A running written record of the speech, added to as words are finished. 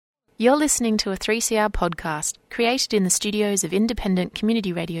You're listening to a 3CR podcast created in the studios of independent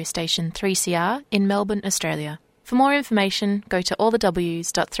community radio station 3CR in Melbourne, Australia. For more information, go to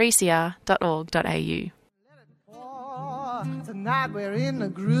allthews.3cr.org.au. Tonight we're in the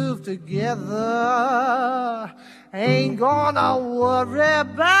groove together. Ain't gonna worry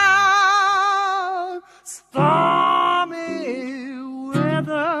about stormy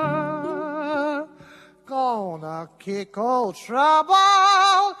weather. Gonna kick old trouble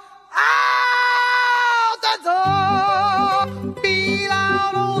out the door. Beat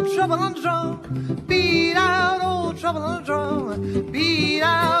out old trouble on the drum. Beat out old trouble on the drum. Beat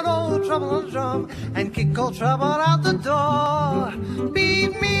out old trouble on the drum. And kick old trouble out the door.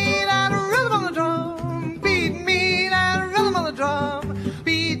 Beat me that rhythm on the drum. Beat me that rhythm on the drum.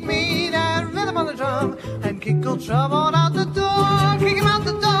 Beat me that rhythm on the drum. And kick old trouble out the door. Kick him out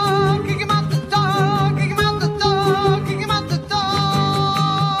the door. Kick him out the door. Kick him out the door. Kick him out the door.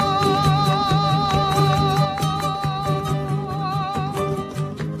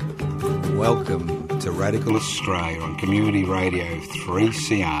 Welcome to Radical Australia on Community Radio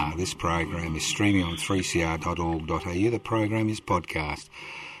 3CR. This program is streaming on 3cr.org.au. The program is podcast.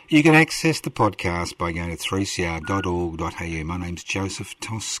 You can access the podcast by going to 3cr.org.au. My name's Joseph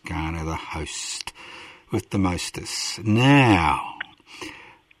Toscano, the host with the mostest. Now,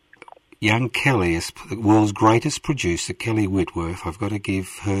 young Kelly is the world's greatest producer, Kelly Whitworth. I've got to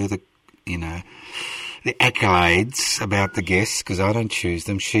give her the accolades about the guests, because I don't choose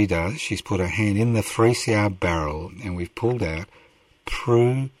them. She does. She's put her hand in the 3CR barrel and we've pulled out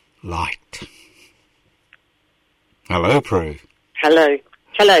Prue Light. Hello, Prue. Hello.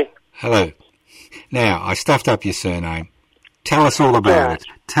 Hello. Now, I stuffed up your surname. Tell us all about it.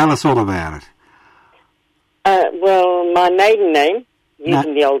 Tell us all about it. Well, my maiden name,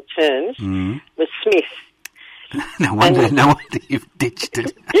 using the old terms, was Smith. No wonder you've ditched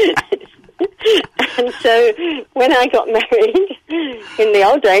it. And so when I got married, in the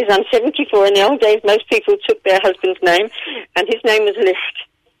old days, I'm 74, in the old days most people took their husband's name, and his name was Licht.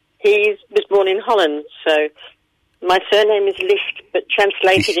 He was born in Holland, so my surname is Licht, but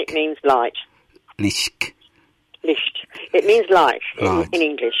translated it means light. Licht. It means light. In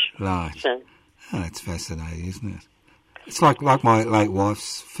English. Light. So. Oh, that's fascinating, isn't it? It's like my late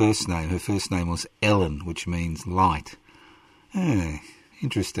wife's first name. Her first name was Ellen, which means light. Oh,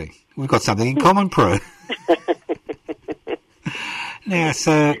 interesting. We've got something in common, Prue. Now,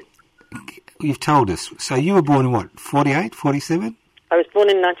 so you've told us. So you were born in what, 48, 47? I was born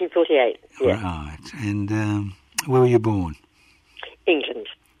in 1948, yeah. Right. And where were you born? England,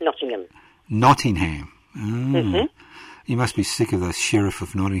 Nottingham. Nottingham. Oh. You must be sick of those Sheriff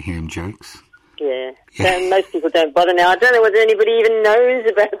of Nottingham jokes. Yeah. Most people don't bother now. I don't know whether anybody even knows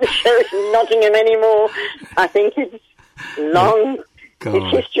about the Sheriff of Nottingham anymore. I think it's long.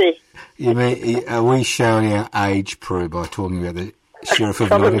 It's history. You mean, are we showing our age, Prue, by talking about the Sheriff of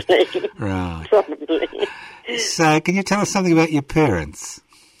Nottingham? Right. Probably. So, can you tell us something about your parents?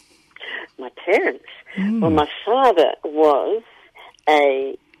 My parents? Well, my father was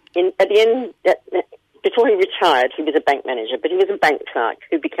before he retired, he was a bank manager, but he was a bank clerk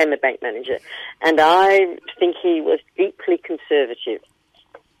who became a bank manager. And I think he was deeply conservative.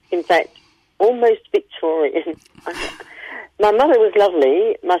 In fact, almost Victorian. My mother was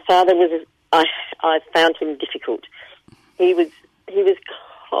lovely. My father was, I found him difficult. He was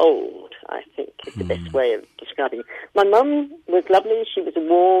cold, I think, is the best way of describing him. My mum was lovely. She was a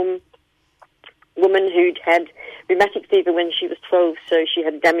warm woman who'd had rheumatic fever when she was 12, so she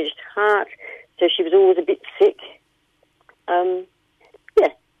had a damaged heart, so she was always a bit sick. And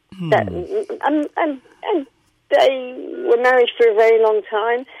they were married for a very long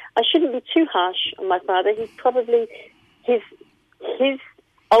time. I shouldn't be too harsh on my father. He's probably... His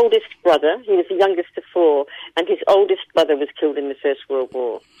oldest brother, he was the youngest of four, and his oldest brother was killed in the First World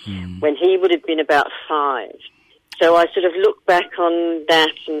War when he would have been about 5. So I sort of look back on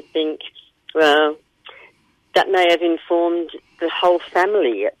that and think, well, that may have informed the whole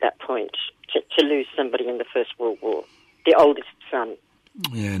family at that point to lose somebody in the First World War, the oldest son.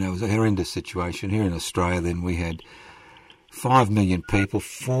 Yeah, no, it was a horrendous situation. Here in Australia then we had 5 million people,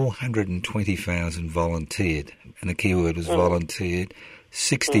 420,000 volunteered, and the key word was volunteered.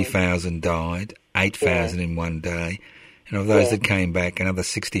 60,000 died, 8,000 in one day, and of those that came back, another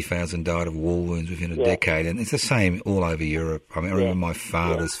 60,000 died of war wounds within a decade, and it's the same all over Europe. I mean, I remember my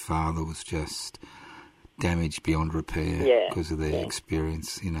father's father was just damaged beyond repair because of their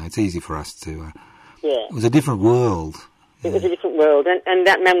experience. You know, it's easy for us to... It was a different world. It was a different world, and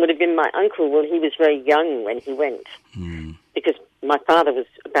that man would have been my uncle. Well, he was very young when he went, because my father was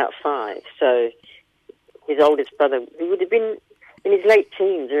about 5, so his oldest brother, he would have been in his late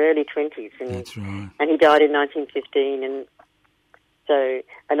teens or early 20s. And, that's right. And he died in 1915. And so,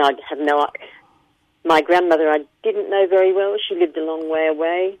 and I have no... My grandmother I didn't know very well. She lived a long way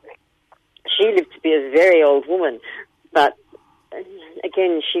away. She lived to be a very old woman. But,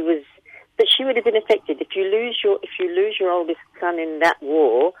 again, she was... But she would have been affected. If you lose your oldest son in that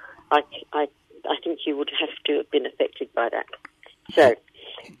war, I think you would have to have been affected by that. So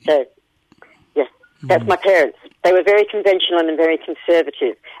yes, that's my parents. They were very conventional and very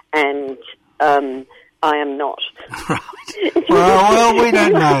conservative, and I am not. Right. Well, we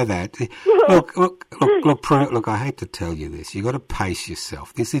don't know that. Look, I hate to tell you this. You've got to pace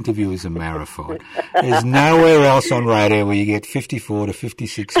yourself. This interview is a marathon. There's nowhere else on radio where you get 54 to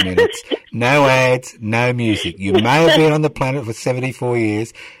 56 minutes. No ads, no music. You may have been on the planet for 74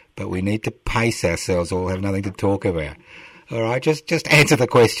 years, but we need to pace ourselves or we'll have nothing to talk about. All right, just answer the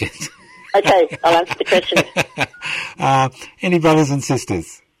questions. Okay, I'll answer the questions. Any brothers and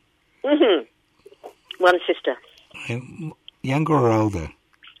sisters? Mm-hmm. One sister. Younger or older?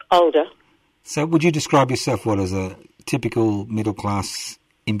 Older. So would you describe yourself, as a typical middle class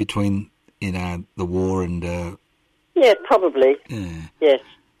in between, the war and... Yeah, probably. Yeah. Yes,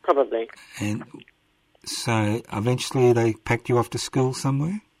 probably. And so eventually they packed you off to school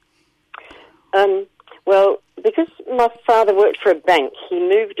somewhere? Well, because my father worked for a bank, he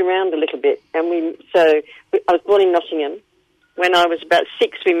moved around a little bit, and I was born in Nottingham. When I was about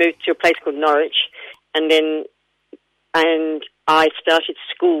 6, we moved to a place called Norwich, and I started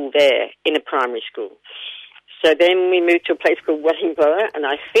school there in a primary school. So then we moved to a place called Wellingborough, and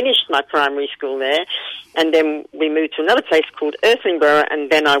I finished my primary school there, and then we moved to another place called Earthlingborough, and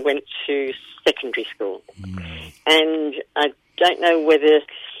then I went to secondary school. Mm. And I don't know whether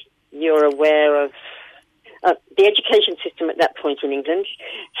you're aware of the education system at that point in England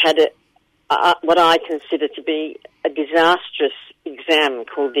had what I consider to be a disastrous exam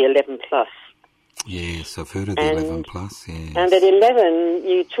called the 11 Plus. Yes, I've heard of the 11 Plus. Yes. And at 11,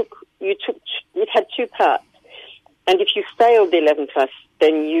 it had 2 parts. And if you failed the 11 Plus,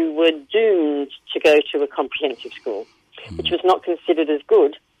 then you were doomed to go to a comprehensive school, which was not considered as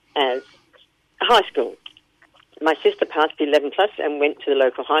good as a high school. My sister passed the 11 Plus and went to the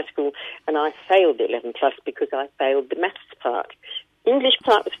local high school, and I failed the 11 Plus because I failed the maths part. English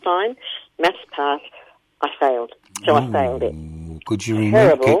part was fine. Maths part, I failed. So I failed it. Could you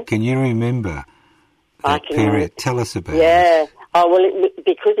remember? Can you remember that period? Tell us about it. Yeah. Oh, well,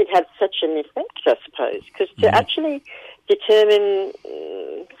 because it had such an effect, I suppose. Because to actually determine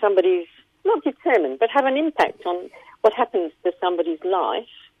but have an impact on what happens to somebody's life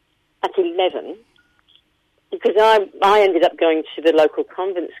at 11, because I ended up going to the local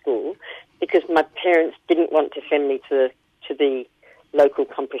convent school because my parents didn't want to send me to the local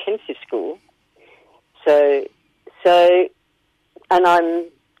comprehensive school. So, and I'm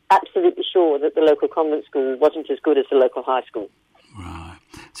absolutely sure that the local convent school wasn't as good as the local high school. Right.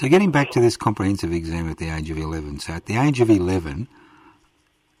 So getting back to this comprehensive exam at the age of 11. So at the age of 11,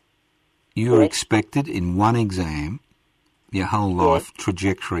 you were expected in one exam, your whole life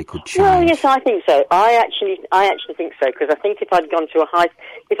trajectory could change. Well, yes, I think so. I actually think so, because I think if I'd gone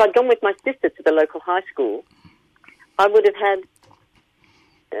with my sister to the local high school, I would have had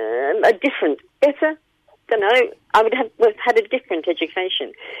I would have had a different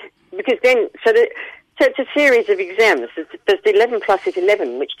education. Because then, so it's a series of exams. There's the 11 Plus is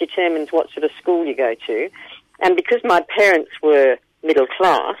 11, which determines what sort of school you go to. And because my parents were middle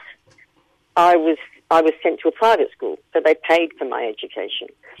class, I was sent to a private school, so they paid for my education.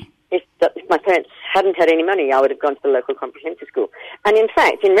 If my parents hadn't had any money, I would have gone to the local comprehensive school. And in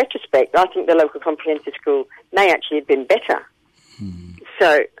fact, in retrospect, I think the local comprehensive school may actually have been better.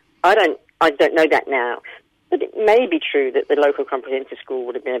 So I don't know that now, but it may be true that the local comprehensive school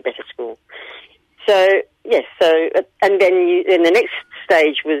would have been a better school. So yes, and then the next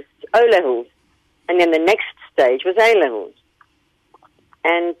stage was O levels, and then the next stage was A levels.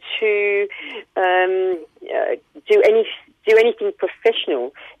 And to do anything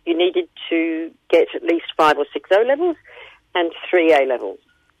professional, you needed to get at least 5 or 6 O levels and 3 A levels.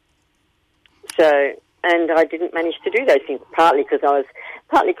 So, and I didn't manage to do those things. Partly because I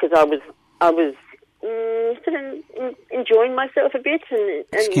was sort of enjoying myself a bit. And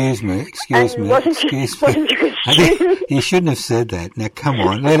excuse me. Wasn't a good student. You shouldn't have said that. Now, come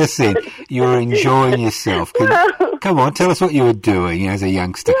on, let us in. You were enjoying yourself. Come on, tell us what you were doing as a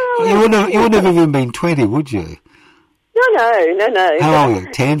youngster. You wouldn't have even been 20, would you? No. How old were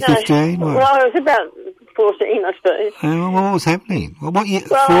you? 10, 15? Well, I was about 14, I suppose. What was happening? Well, what year?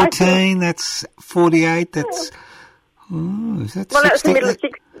 14, that's 48, that's... Oh, is that 60? Well, that was the middle of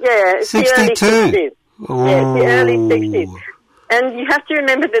 62. Yeah, it's 62. the early 60s. Yeah, it's the early 60s. And you have to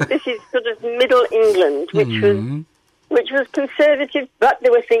remember that this is sort of Middle England, which was conservative, but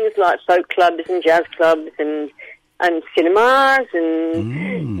there were things like folk clubs and jazz clubs and cinemas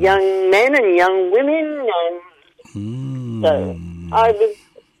and young men and young women, and so I was,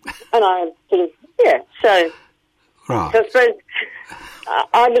 and I sort of, so. Right. So I suppose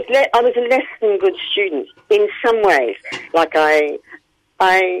I was a less than good student in some ways. Like I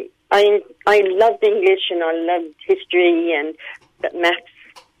loved English and I loved history and maths,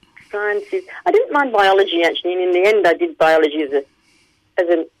 sciences. I didn't mind biology actually, and in the end I did biology as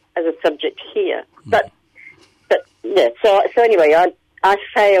a subject here. But yeah. So anyway, I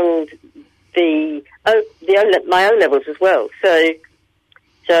failed my O levels as well. So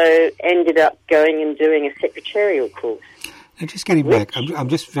ended up going and doing a secretarial course. Now, just getting back, I'm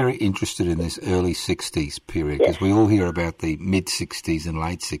just very interested in this early 60s period, because we all hear about the mid-60s and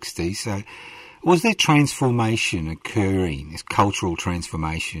late 60s. So was there transformation occurring, this cultural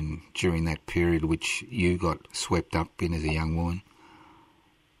transformation during that period which you got swept up in as a young woman?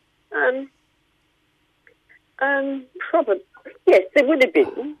 Probably. Yes, there would have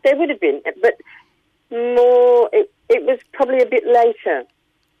been. But more, it was probably a bit later.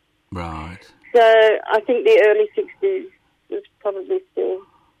 Right. So I think the early 60s was probably still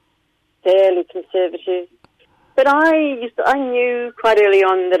fairly conservative. But I knew quite early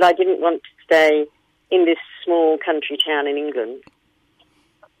on that I didn't want to stay in this small country town in England,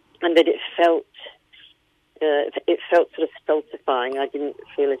 and that it felt sort of stultifying. I didn't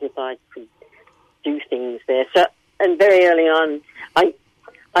feel as if I could do things there. So, and very early on,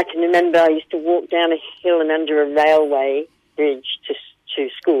 I can remember I used to walk down a hill and under a railway bridge to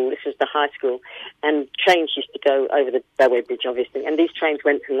school. This was the high school, and trains used to go over the railway bridge, obviously, and these trains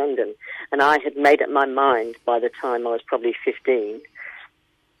went to London, and I had made up my mind by the time I was probably 14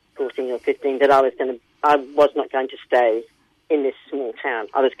 or 15, that I was not going to stay in this small town.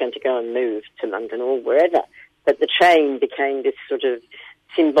 I was going to go and move to London or wherever. But the train became this sort of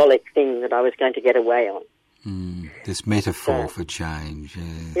symbolic thing that I was going to get away on. This metaphor for change.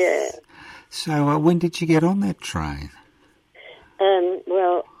 Yes. Yeah. So when did you get on that train?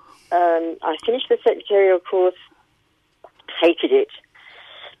 I finished the secretarial course, hated it,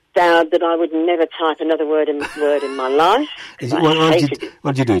 vowed that I would never type another word in my life.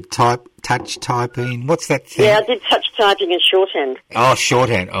 What did you do? Touch typing? What's that thing? Yeah, I did touch typing and shorthand. Oh,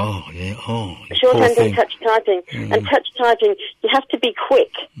 shorthand. Oh, yeah. Oh, shorthand and touch typing. And touch typing, you have to be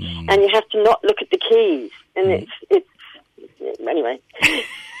quick, and you have to not look at the keys. And it's anyway.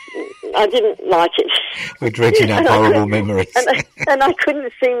 I didn't like it. We're dredging up horrible memories. And I couldn't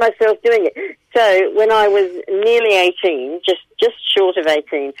see myself doing it. So when I was nearly 18, just short of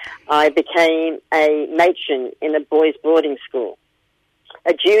 18, I became a matron in a boys' boarding school.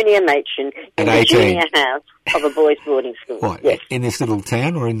 A junior matron in the junior house of a boys' boarding school. What, yes. In this little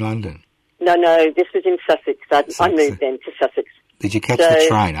town or in London? No, this was in Sussex. I moved then to Sussex. Did you catch the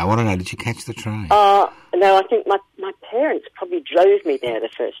train? I want to know, did you catch the train? No, I think my parents probably drove me there the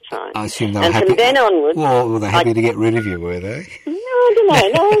first time. I assume they were happy. And from then onwards... Well, were they happy to get rid of you, were they? No, I don't know.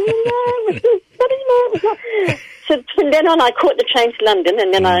 It was not. So from then on, I caught the train to London,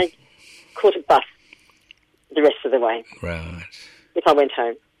 and then I caught a bus the rest of the way. Right. If I went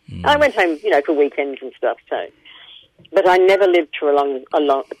home. I went home, for weekends and stuff, so... But I never lived for a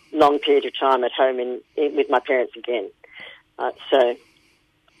long period of time at home with my parents again. So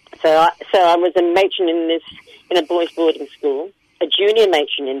I was a matron in a boys' boarding school, a junior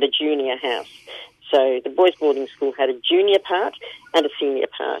matron in the junior house. So the boys' boarding school had a junior part and a senior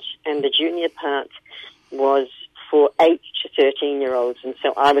part, and the junior part was for 8 to 13-year-olds, and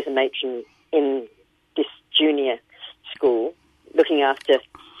so I was a matron in this junior school, looking after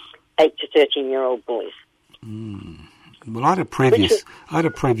 8 to 13-year-old boys. Well, I had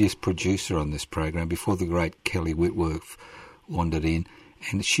a previous producer on this program before the great Kelly Whitworth wandered in,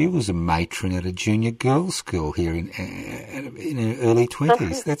 and she was a matron at a junior girls' school here in her early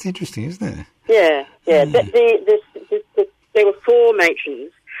 20s. That's interesting, isn't it? Yeah. There were 4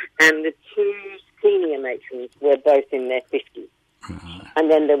 matrons, and the 2 senior matrons were both in their 50s. Right. And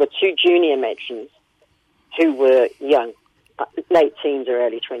then there were 2 junior matrons who were young, late teens or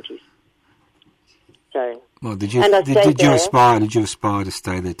early 20s. So, well, did you aspire to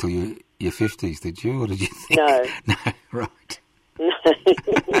stay there till your 50s? Did you, or did you think? No. No, right. No.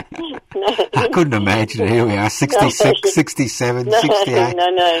 I couldn't imagine. Here we are, 66, 67, 68.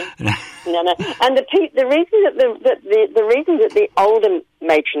 No. And the reason that the older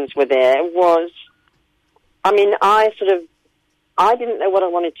matrons were there was, I didn't know what I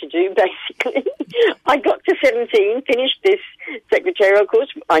wanted to do, basically. I got to 17, finished this secretarial course.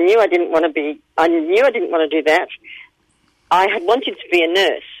 I knew I didn't want to do that. I had wanted to be a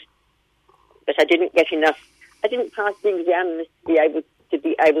nurse, but I didn't get enough. I didn't pass the exam to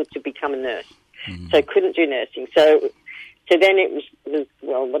be able to become a nurse, so I couldn't do nursing. So then it was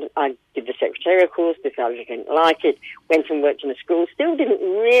I did the secretarial course, decided I didn't like it, went and worked in a school, still didn't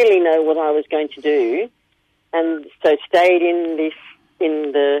really know what I was going to do, and so stayed in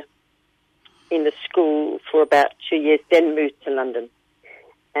the school for about 2 years, then moved to London,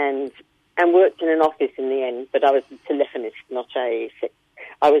 and worked in an office in the end, but I was a telephonist,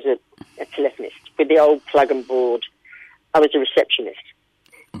 I was a telephonist with the old plug and board. I was a receptionist,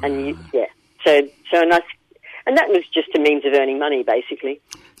 and and that was just a means of earning money, basically.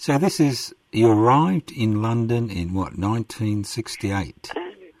 So you arrived in London in what, 1968?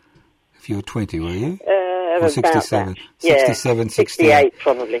 If you were 20, were you? Or 67? 67, 68,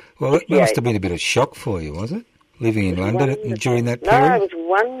 probably. Well, it must have been a bit of shock for you, was it? Living in London during that period? No, it was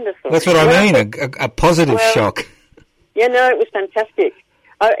wonderful. That's what I mean, a positive shock. Yeah, no, it was fantastic.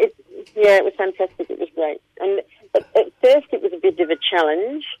 It was fantastic. It was great. But at first it was a bit of a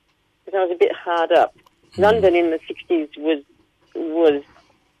challenge because I was a bit hard up. London in the 60s was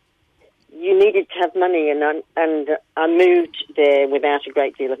you needed to have money, and I moved there without a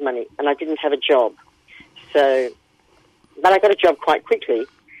great deal of money, and I didn't have a job. But I got a job quite quickly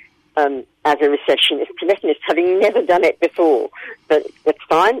as a receptionist, having never done it before. But it's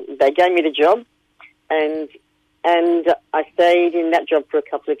fine. They gave me the job, and I stayed in that job for a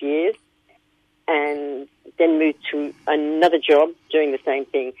couple of years, and then moved to another job doing the same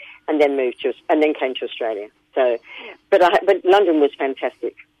thing, and then came to Australia. So, but London was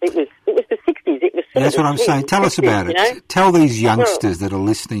fantastic. It was the 60s. It was. That's what I'm saying. Tell us about it. You know? Tell these youngsters that are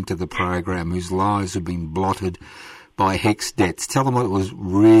listening to the program whose lives have been blotted by HECS debts. Tell them what it was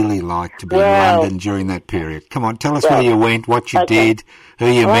really like to be in London during that period. Come on, tell us where you went, what you did, who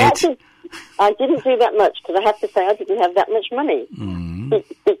you met. I didn't do that much because I have to say I didn't have that much money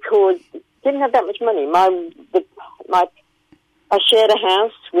because didn't have that much money. I shared a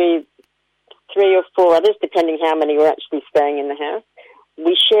house with 3 or 4 others, depending how many were actually staying in the house.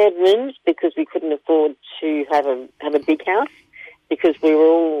 We shared rooms because we couldn't afford to have a big house because we were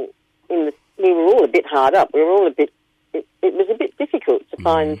all a bit hard up. We were all a bit. It was a bit difficult to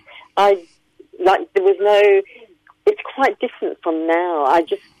find. There was no. It's quite different from now. I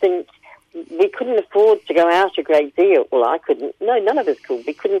just think we couldn't afford to go out a great deal. Well, I couldn't. No, none of us could.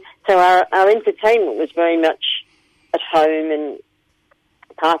 We couldn't. So our entertainment was very much at home and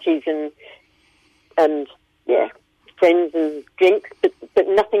parties and friends and drinks, but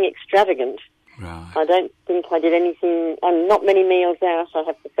nothing extravagant. Right. I don't think I did anything, and not many meals out, I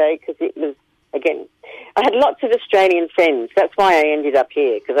have to say, because it was, again, I had lots of Australian friends. That's why I ended up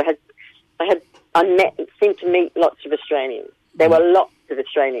here, because I seemed to meet lots of Australians. There were lots of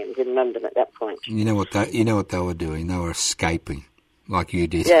Australians in London at that point. You know what they were doing? They were escaping, like you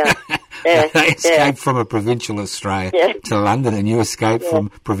did. Yeah. They escaped from a provincial Australia to London, and you escaped from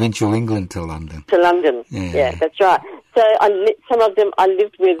provincial England to London. To London, yeah, that's right. So some of them I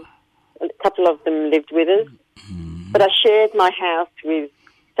lived with, a couple of them lived with us, but I shared my house with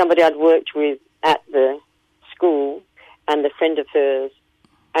somebody I'd worked with at the school, and a friend of hers,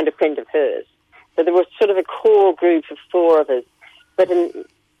 and a friend of hers. So there was sort of a core group of 4 of us, but an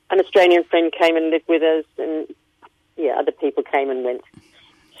Australian friend came and lived with us, and other people came and went.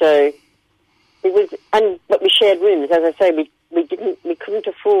 So it was, but we shared rooms. As I say, we couldn't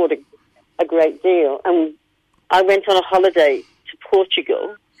afford a great deal, and I went on a holiday to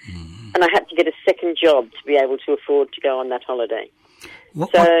Portugal, and I had to get a second job to be able to afford to go on that holiday.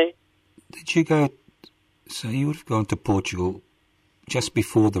 Did you go? So you would have gone to Portugal just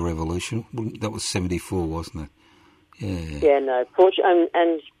before the revolution. That was 74, wasn't it? Yeah. Yeah, no, Portugal,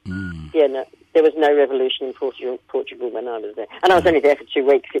 no, there was no revolution in Portugal when I was there, and I was only there for 2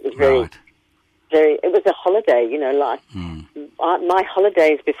 weeks. It was very. It was a holiday, my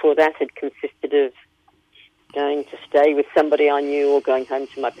holidays before that had consisted of going to stay with somebody I knew or going home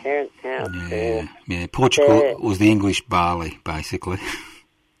to my parents' house. Yeah. Portugal was the English Bali, basically.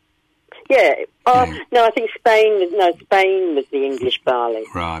 Yeah. No, I think Spain was the English Bali.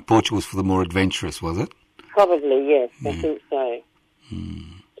 Right. Portugal was for the more adventurous, was it? Probably, yes. I think so.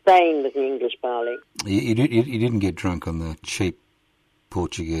 Spain was the English Bali. You didn't get drunk on the cheap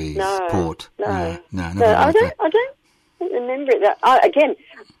Portuguese port? No. I don't remember it.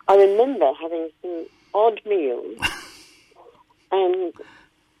 I remember having some odd meals and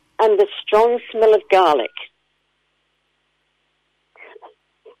the strong smell of garlic.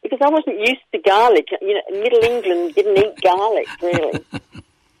 Because I wasn't used to garlic. Middle England didn't eat garlic, really.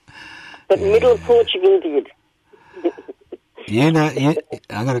 But middle Portugal did.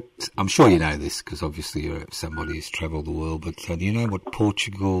 I'm sure you know this because obviously you're somebody who's travelled the world. But do you know what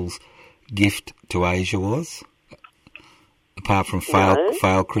Portugal's gift to Asia was? Apart from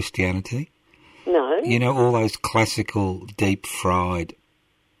failed Christianity? No. You know all those classical deep-fried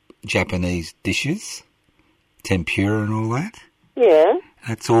Japanese dishes? Tempura and all that? Yeah.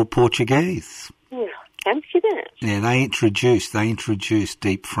 That's all Portuguese. Yeah, fancy that. Yeah, they introduced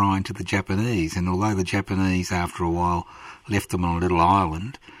deep frying to the Japanese, and although the Japanese, after a while, left them on a little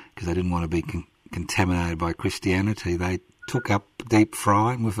island because they didn't want to be contaminated by Christianity, they took up deep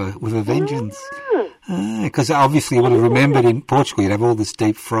frying with a vengeance. Because obviously you would have remembered in Portugal you'd have all this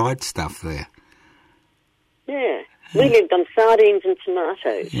deep fried stuff there. Yeah. We lived on sardines and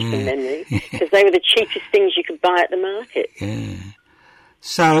tomatoes, from memory, because they were the cheapest things you could buy at the market. Yeah.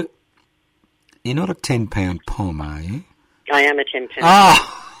 So, you're not a £10 pom, are you? I am a £10.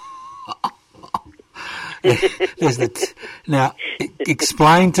 Oh! Now,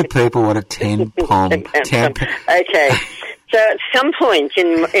 explain to people what a 10 pom... Okay. So at some point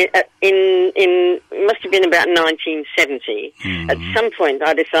it must have been about 1970, at some point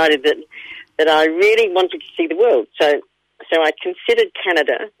I decided that I really wanted to see the world. So I considered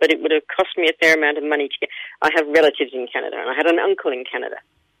Canada, but it would have cost me a fair amount of money to get. I have relatives in Canada, and I had an uncle in Canada.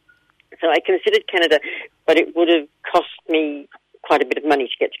 So I considered Canada, but it would have cost me quite a bit of money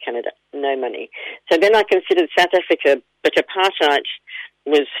to get to Canada. No money. So then I considered South Africa, but apartheid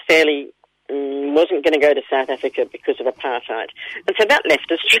was wasn't going to go to South Africa because of apartheid. And so that left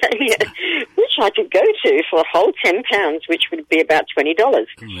Australia, which I could go to for a whole £10, which would be about $20.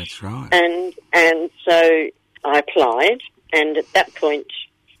 That's right. And so I applied, and at that point,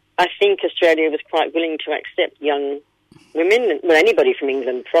 I think Australia was quite willing to accept young women, well, anybody from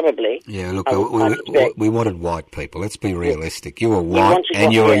England, probably. Yeah, look, we wanted white people. Let's be realistic. You were white,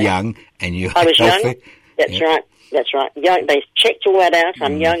 and you were young, and you were healthy. I was young. That's right. Young. They checked all that out.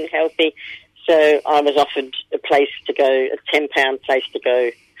 I'm young, healthy. So I was offered a place to go, a £10 place to go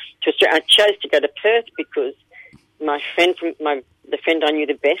to Australia. I chose to go to Perth because my friend the friend I knew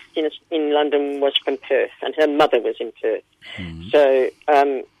the best in London was from Perth, and her mother was in Perth. So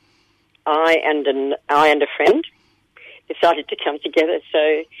I and a friend decided to come together.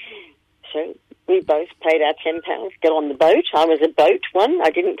 So we both paid our £10, got on the boat. I was a boat one. I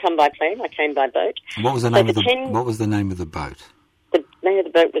didn't come by plane. I came by boat. What was the name of the What was the name of the boat? The name of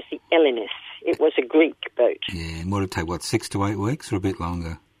the boat was the Ellinis. It was a Greek boat. Yeah, and what did it take? 6 to 8 weeks, or a bit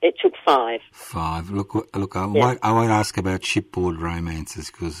longer? It took 5. 5. Look. I won't ask about shipboard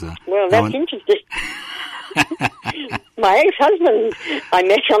romances because. Well, that's interesting. My ex-husband, I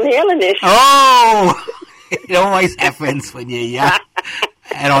met on the Ellinis. Oh, it always happens when you're young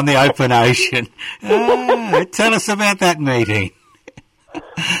and on the open ocean. Tell us about that meeting.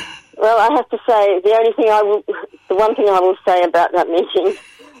 Well, I have to say, the one thing I will say about that meeting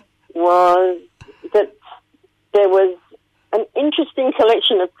was that there was an interesting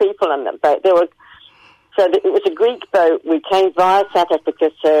collection of people on that boat. It was a Greek boat. We came via South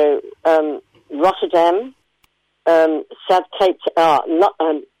Africa, so Rotterdam,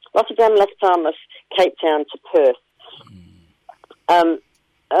 Rotterdam, Las Palmas, Cape Town to Perth. And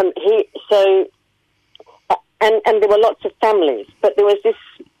there were lots of families, but there was this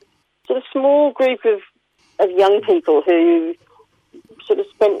sort of small group of young people who sort of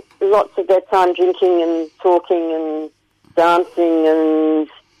spent lots of their time drinking and talking and dancing, and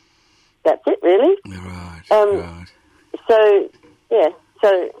that's it, really. Right. So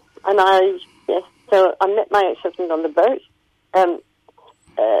I met my ex-husband on the boat, and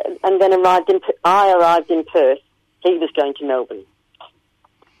then I arrived in Perth. He was going to Melbourne.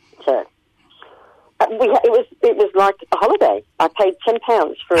 So it was like a holiday. I paid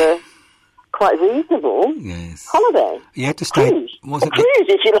 £10 for a quite reasonable holiday. You had to stay. Cruise,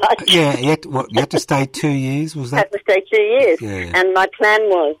 if you like. Yeah, you had to stay 2 years. Was that? I had to stay 2 years, Yeah. and my plan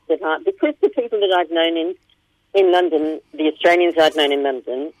was that because the people that I'd known in London, the Australians I'd known in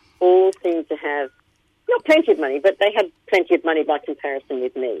London, all seemed to have not plenty of money, but they had plenty of money by comparison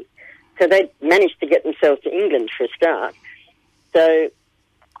with me. So they managed to get themselves to England for a start. So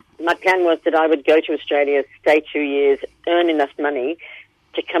my plan was that I would go to Australia, stay 2 years, earn enough money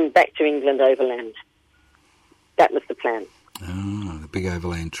to come back to England overland. That was the plan. Oh, the big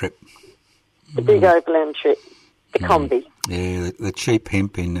overland trip. The big overland trip. The combi. Yeah, the cheap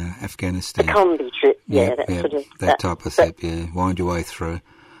hemp in Afghanistan. The combi trip. Yeah, that type of trip, wind your way through.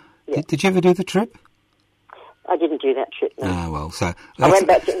 Yeah. Did you ever do the trip? I didn't do that trip, no. Oh, well, so... I went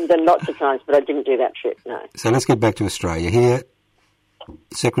back to England lots of times, but I didn't do that trip, no. So let's get back to Australia. Here,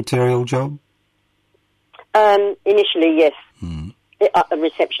 secretarial job? Initially, yes. A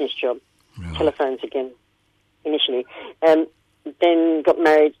receptionist job. Really? Telephones again, initially. then got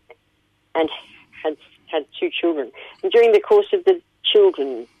married and had 2 children. And during the course of the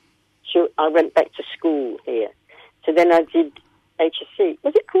children, I went back to school here. So then I did HSC.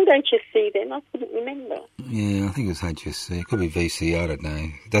 Was it called HSC then? I couldn't remember. Yeah, I think it was HSC. It could be VC, I don't know.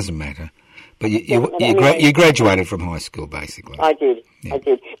 It doesn't matter. But you graduated from high school, basically. I did. Yeah. I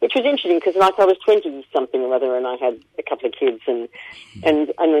did. Which was interesting because, like, I was 20-something or other and I had a couple of kids and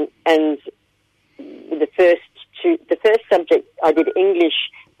the first subject, I did English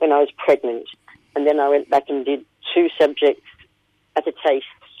when I was pregnant, and then I went back and did 2 subjects at a TAFE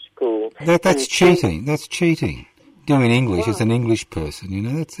school. That's cheating. That's cheating. Doing English as an English person, you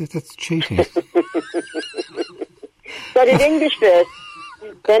know, that's cheating. So I did English first.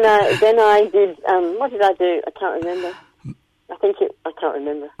 Then I did. What did I do? I can't remember. I can't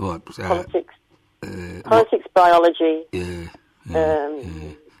remember. What? Politics. Politics, biology. Yeah.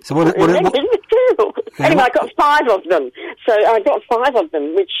 So what terrible. Anyway, I got 5 of them. So I got 5 of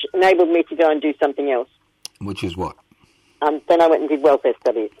them, which enabled me to go and do something else. Which is what? Then I went and did welfare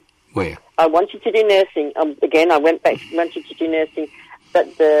studies. Where? I wanted to do nursing. Again, I wanted to do nursing,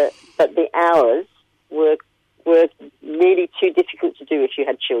 but the hours were really too difficult to do if you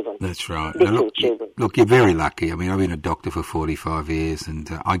had children. That's right. Little children. Look, you're very lucky. I mean, I've been a doctor for 45 years and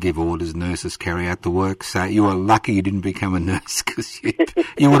I give orders, nurses carry out the work. So you are lucky you didn't become a nurse because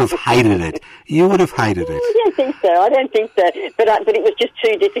you would have hated it. You would have hated it. I don't think so. But it was just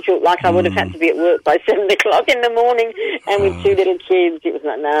too difficult. Like, I would have had to be at work by 7 o'clock in the morning and with 2 little kids. It was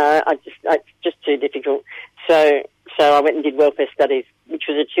like, no, it's just too difficult. So I went and did welfare studies, which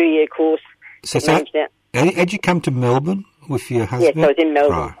was a 2-year course. Had you come to Melbourne with your husband? Yes, I was in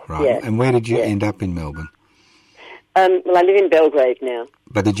Melbourne. Right. Yeah. And where did you end up in Melbourne? Well, I live in Belgrave now.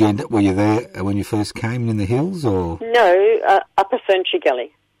 But were you there when you first came in the hills, or? No, Upper Ferntree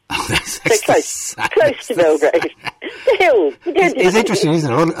Gully. Oh, that's close to Belgrave. The hills. It's interesting, isn't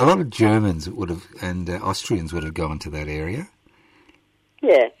it? A lot of Germans and Austrians would have gone to that area.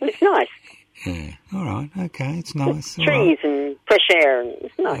 Yeah, well, it's nice. Yeah, all right, okay, it's nice. Trees and fresh air, and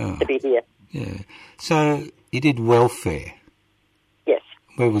it's nice to be here. Yeah. So you did welfare? Yes.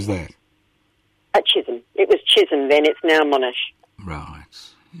 Where was that? At Chisholm. It was Chisholm then, it's now Monash. Right.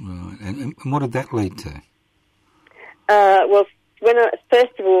 And what did that lead to? Well,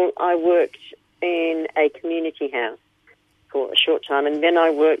 first of all, I worked in a community house for a short time, and then I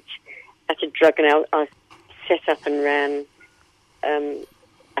worked at a drug, and I set up and ran a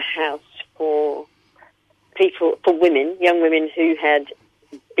house for women, young women who had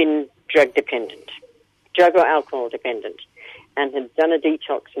been drug or alcohol dependent, and had done a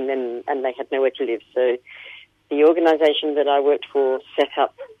detox, and they had nowhere to live. So the organisation that I worked for set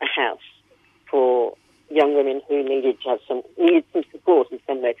up a house for young women who needed some support and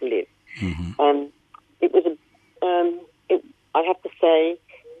somewhere to live. Mm-hmm. I have to say,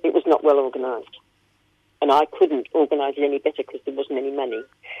 it was not well organised. And I couldn't organise it any better because there wasn't any money.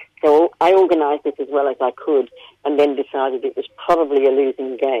 So I organised it as well as I could, and then decided it was probably a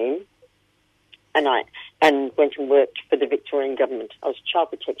losing game. And went and worked for the Victorian government. I was a child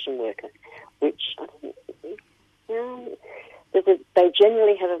protection worker, which they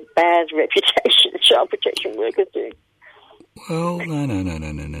generally have a bad reputation. Child protection workers do. Well, no.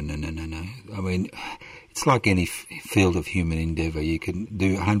 I mean, it's like any field of human endeavour. You can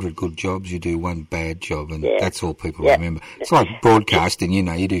do 100 good jobs, you do one bad job, and that's all people remember. It's like broadcasting, you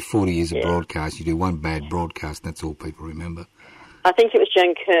know, you do 40 years of broadcast, you do one bad broadcast, and that's all people remember. I think it was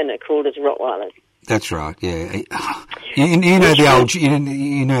Joan Kerner called us Rottweilers. That's right, yeah. You know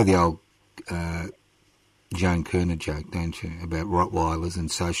the old Joan Kerner joke, don't you, about Rottweilers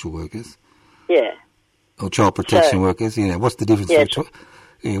and social workers? Yeah. Or child protection workers, you know, what's the difference?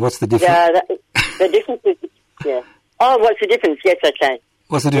 What's the difference? Yeah, the difference is, Oh, what's the difference? Yes, okay.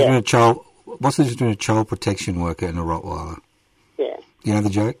 What's the difference between a child protection worker and a Rottweiler? Yeah. You know the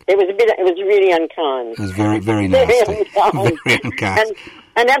joke? It was really unkind. It was very, very nasty. Very unkind.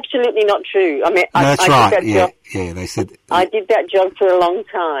 And absolutely not true. I mean, that's right. They said I did that job for a long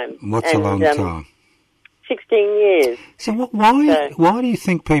time. What's a long time? 16 years. So why do you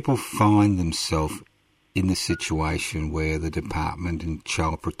think people find themselves in the situation where the department and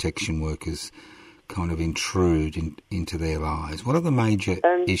child protection workers kind of intrude into their lives? What are the major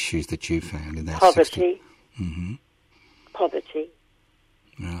issues that you found in that? Poverty. Mm-hmm. Poverty.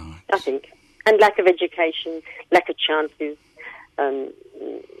 Right. I think. And lack of education, lack of chances,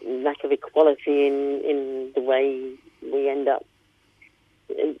 lack of equality in the way we end up.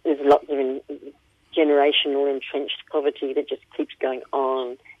 There's lots of generational entrenched poverty that just keeps going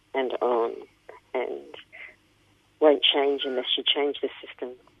on and won't change unless you change the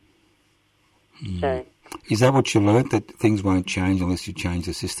system. So Is that what you learnt, that things won't change unless you change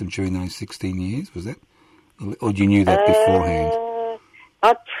the system during those 16 years? Was that? Or you knew that beforehand?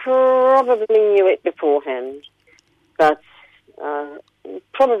 I probably knew it beforehand, but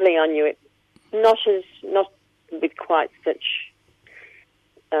probably I knew it not with quite such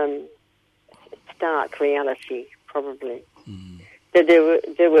stark reality. Probably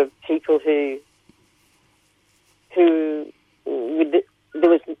there were people who we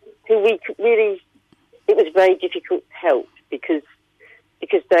could really. It was very difficult to help because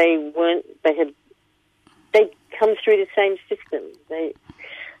they'd come through the same system.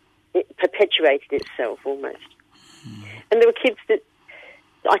 It perpetuated itself almost. And there were kids that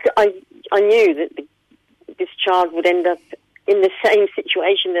I knew that this child would end up in the same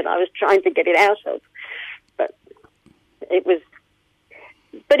situation that I was trying to get it out of. But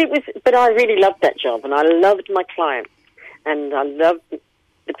I really loved that job, and I loved my clients, and I loved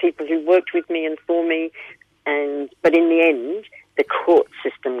the people who worked with me and for me. But in the end, the court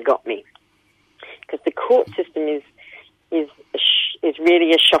system got me, because the court system is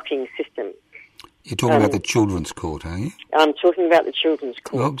really a shocking system. You're talking about the children's court, are you? I'm talking about the children's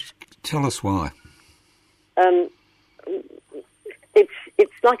court. Well, tell us why.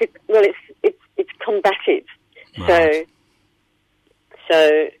 It's like it's combative. Right.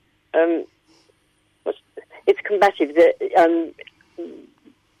 So it's combative.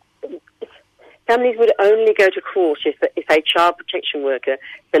 Families would only go to court if a child protection worker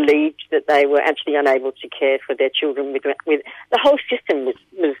believed that they were actually unable to care for their children. With the whole system was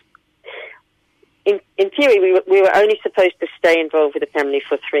in theory, we were only supposed to stay involved with the family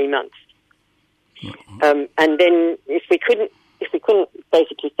for 3 months, and then if we couldn't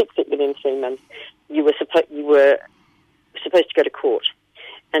basically fix it within 3 months, you were supposed to go to court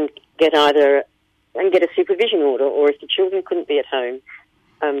and get a supervision order, or if the children couldn't be at home,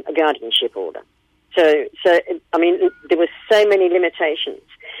 a guardianship order. So I mean, there were so many limitations,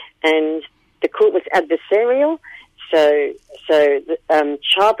 and the court was adversarial. So the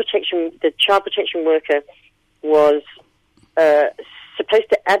child protection worker was supposed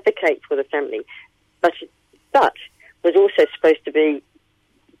to advocate for the family, but was also supposed to be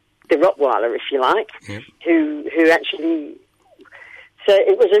the Rottweiler, if you like, yep. who actually. So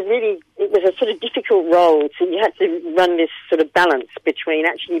it was a sort of difficult role. So you had to run this sort of balance between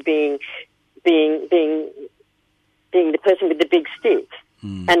actually being the person with the big stick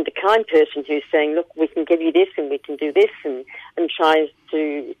and the kind person who's saying, look, we can give you this and we can do this, and tries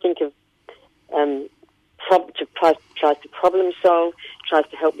to think of tries to problem solve, tries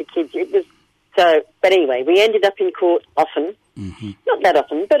to help the kids. It was so. But anyway, we ended up in court often, not that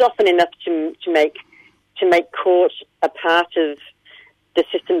often, but often enough to make court a part of the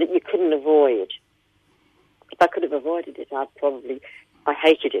system that you couldn't avoid. If I could have avoided it, I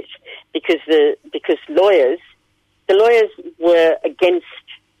hated it, because the lawyers were against,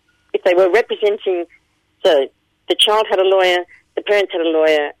 if they were representing, so the child had a lawyer, the parents had a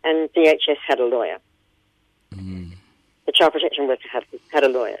lawyer, and DHS had a lawyer. The child protection worker had a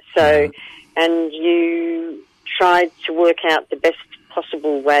lawyer. So, and you tried to work out the best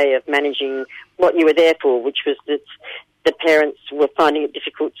possible way of managing what you were there for, which was that the parents were finding it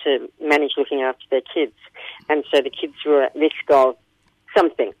difficult to manage looking after their kids, and so the kids were at risk of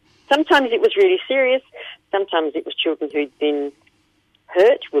something. Sometimes it was really serious. Sometimes it was children who'd been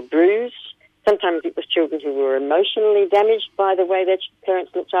hurt, were bruised. Sometimes it was children who were emotionally damaged by the way their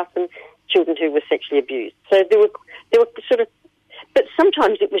parents looked after them. Children who were sexually abused. So there were sort of, but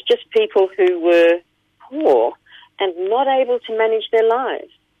sometimes it was just people who were poor and not able to manage their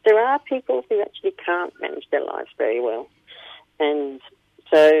lives. There are people who actually can't manage their lives very well,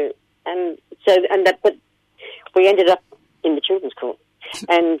 but we ended up in the children's court,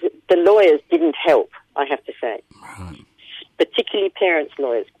 and the lawyers didn't help, I have to say, particularly parents'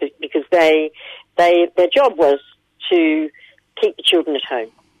 lawyers, because their job was to keep the children at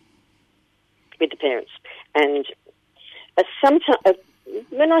home with the parents. And sometimes,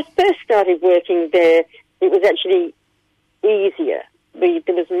 when I first started working there, it was actually easier. There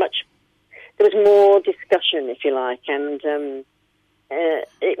was more discussion, if you like, and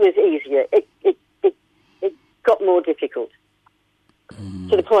it was easier. It got more difficult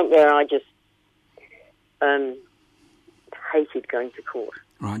to the point where I just hated going to court.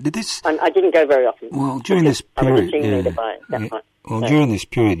 Right. And I didn't go very often. Well, during this period, I was a teenager by that point. Well, during this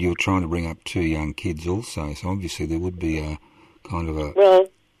period, you were trying to bring up 2 young kids also, so obviously there would be a kind of a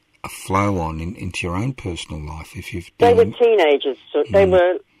flow on into your own personal life if you've. They were teenagers, so they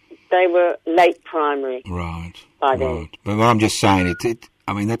were late primary. Right. By then. Right. But I'm just saying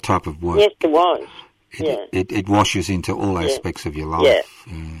I mean, that type of work. Yes, it was. It washes into all aspects of your life.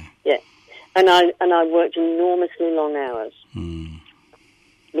 Yeah. And I worked enormously long hours,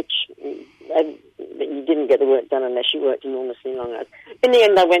 which you didn't get the work done unless you worked enormously long hours. In the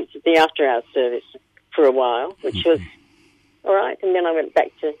end, I went to the after-hours service for a while, which was all right, and then I went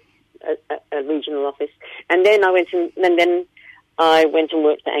back to a regional office, and then I went and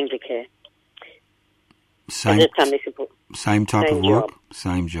worked for Anglicare. Same type of work,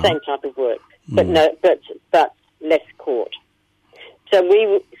 same job, same type of work, but less court. So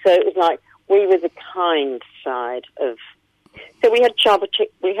it was like we were the kind side of. So we had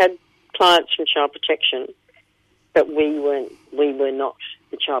we had clients from child protection, but we were not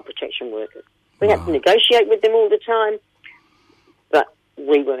the child protection workers. We had to negotiate with them all the time, but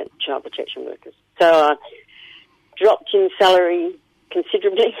we weren't child protection workers. So I dropped in salary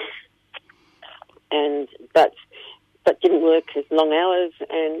considerably, but didn't work as long hours,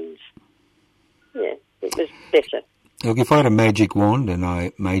 and yeah, it was better. Look, if I had a magic wand and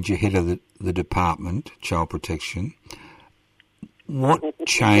I made you head of the department, child protection, what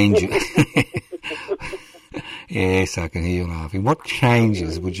changes? Yes, I can hear you laughing. What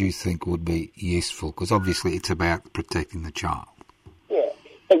changes would you think would be useful? Because obviously it's about protecting the child. Yeah,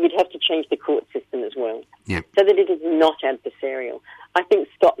 but you'd have to change the court system as well. Yep. So that it is not adversarial. I think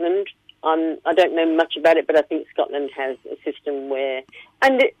Scotland, I don't know much about it, but I think Scotland has a system where,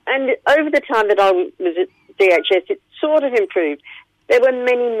 and over the time that I was at DHS, it sort of improved. There were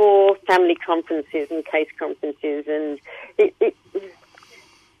many more family conferences and case conferences, and they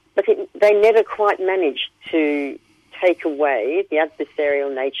never quite managed to take away the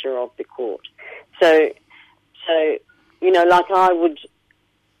adversarial nature of the court. So like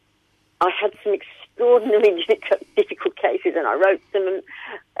I had some extraordinarily difficult cases, and I wrote some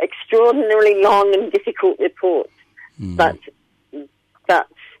extraordinarily long and difficult reports, but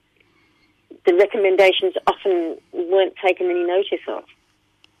the recommendations often weren't taken any notice of.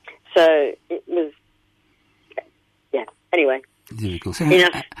 So it was, anyway. Difficult. So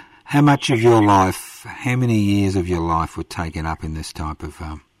how much of your life, how many years of your life were taken up in this type of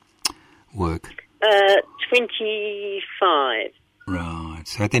work? 25. Right.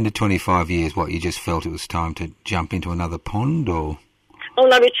 So at the end of 25 years, you just felt it was time to jump into another pond, or? Oh,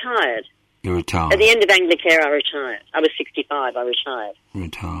 I retired. You retired? At the end of Anglicare, I retired. I was 65, I retired.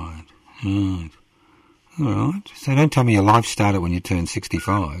 Retired. Right. All right. So don't tell me your life started when you turned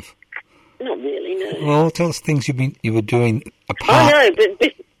 65. Not really, no. Well, tell us things you were doing apart. Oh, no,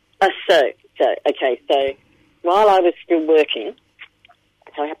 but so while I was still working,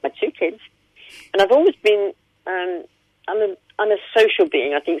 so I had my 2 kids, and I've always been, I'm a social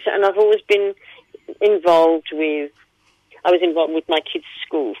being, I think, so, and I've always been involved with my kids'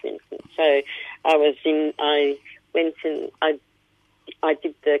 school, for instance. So I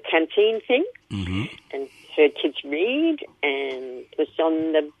did the canteen thing, and heard kids read, and was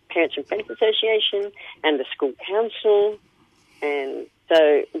on the Parents and Friends Association and the school council, and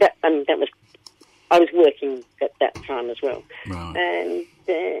so I was working at that time as well. Right.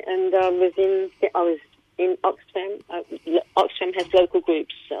 And I was in Oxfam. Oxfam has local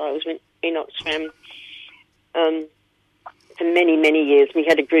groups, so I was in Oxfam for many, many years. We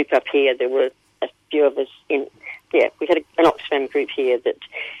had a group up here. There were a few of us we had an Oxfam group here that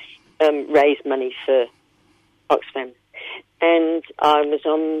raised money for Oxfam. And I was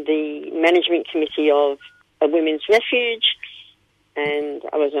on the management committee of a women's refuge, and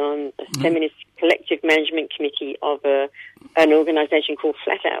I was on a feminist collective management committee of an organisation called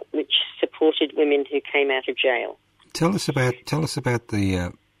Flat Out, which supported women who came out of jail. Tell us about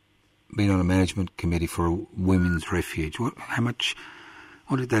the being on a management committee for a women's refuge. What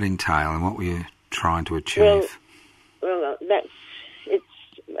did that entail, and what were you trying to achieve? Well,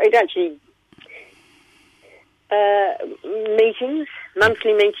 it actually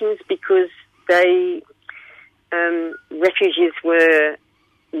monthly meetings, because refuges were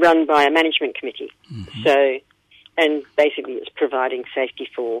run by a management committee. So, and basically it's providing safety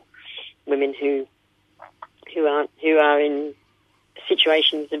for women who are in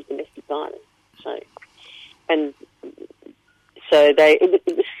situations of domestic violence.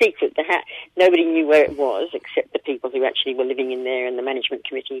 It was secret. Nobody knew where it was except the people who actually were living in there and the management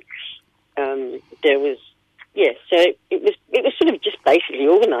committee. So it was sort of just basically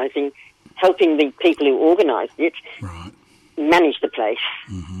helping the people who organised it manage the place.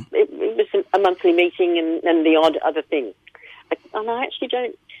 It was a monthly meeting and the odd other thing. And I actually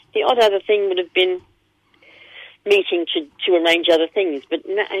don't. The odd other thing would have been meeting to arrange other things, but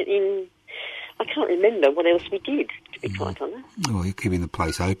I can't remember what else we did, to be quite honest. Well, you're keeping the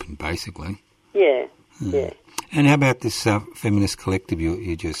place open, basically. Yeah. And how about this feminist collective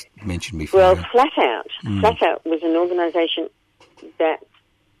you just mentioned before? Well, Flat Out. Flat Out was an organisation that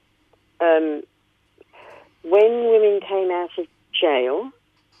when women came out of jail,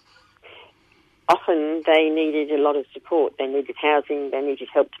 often they needed a lot of support. They needed housing, they needed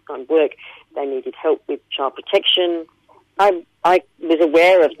help to find work, they needed help with child protection. I was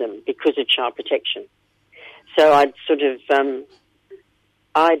aware of them because of child protection. So I'd sort of,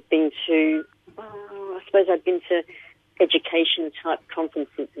 I'd been to education-type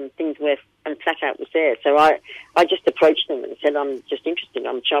conferences and things where, and Flat Out was there. So I just approached them and said, I'm just interested.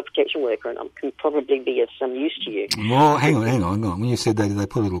 I'm a child protection worker and I can probably be of some use to you. Well, hang on. When you said that, did they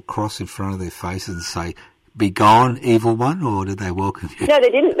put a little cross in front of their faces and say, "Be gone, evil one," or did they welcome you? No, they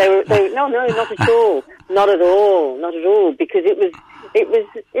didn't. They were no, not at all. Not at all. Because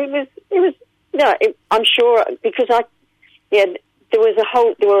I'm sure, because there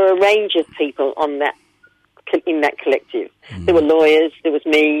were a range of people on that, in that collective. There were lawyers, there was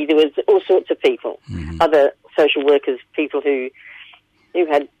me, there was all sorts of people, other social workers, people who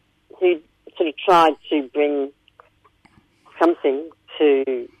sort of tried to bring something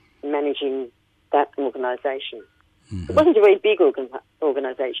to managing that organisation. It wasn't a very big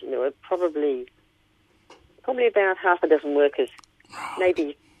organisation. There were probably about half a dozen workers,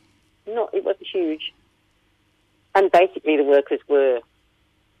 maybe not. It wasn't huge, and basically the workers were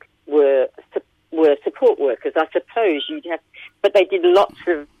support workers, I suppose you'd have, but they did lots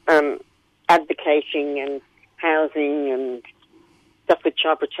of advocating and housing and stuff with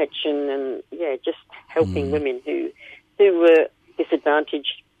child protection and just helping women who were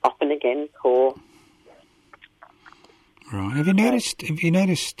disadvantaged, often again poor. Right. Have you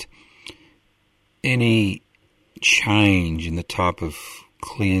noticed any change in the type of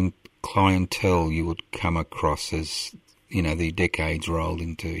clientele you would come across as the decades rolled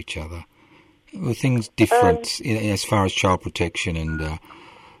into each other? Were things different as far as child protection and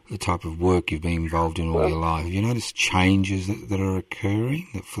the type of work you've been involved in all your life? Have you noticed changes that are occurring,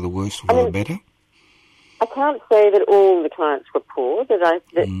 that for the worse or for the better? I can't say that all the clients were poor that I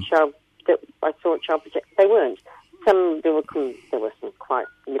saw child protection. They weren't. There were some quite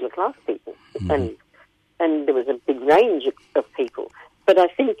middle class people, and there was a big range of people. But I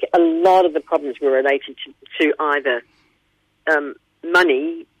think a lot of the problems were related to either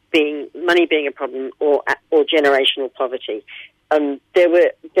money being a problem or generational poverty.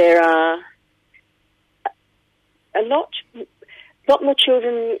 There are a lot more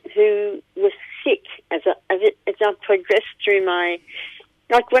children who were sick as I progressed through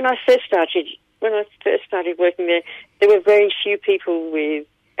when I first started working there were very few people with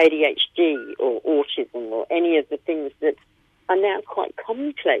ADHD or autism or any of the things that are now quite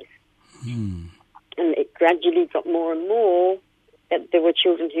commonplace. And it gradually got more and more that there were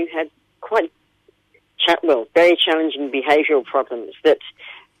children who had very challenging behavioural problems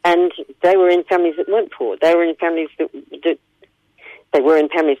and they were in families that weren't poor. They were in families they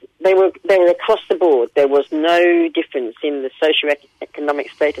were across the board. There was no difference in the socio-economic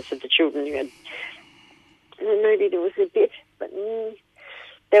status of the children who had. Maybe there was a bit, but it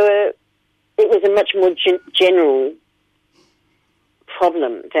was a much more general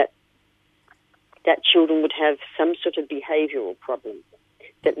problem that children would have some sort of behavioural problem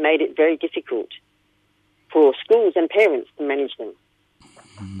that made it very difficult for schools and parents to manage them.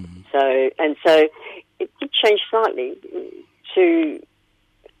 So it did change slightly to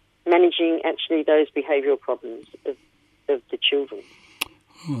managing actually those behavioural problems of the children.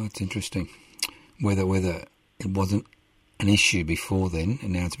 Oh, that's interesting. Whether it wasn't an issue before then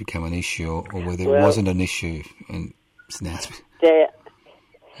and now it's become an issue, or whether it wasn't an issue and now it's...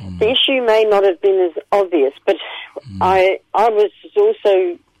 The issue may not have been as obvious, but I was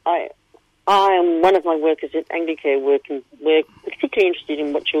also... I am one of my workers at Anglicare we're particularly interested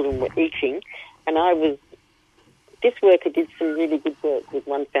in what children were eating, and this worker did some really good work with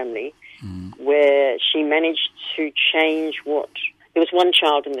one family where she managed to change there was one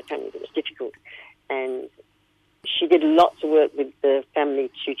child in the family that was difficult, and she did lots of work with the family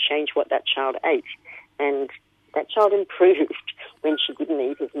to change what that child ate, and that child improved when she didn't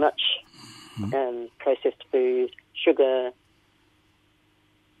eat as much processed food, sugar,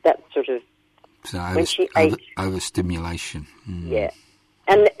 that sort of... So when she ate overstimulation. Yeah,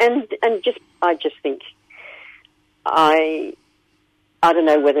 and I just think I don't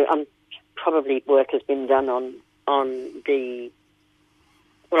know whether probably work has been done on the.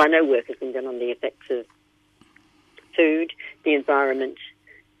 Well, I know work has been done on the effects of food, the environment,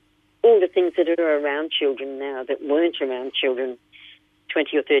 all the things that are around children now that weren't around children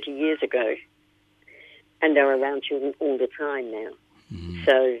 20 or 30 years ago, and are around children all the time now.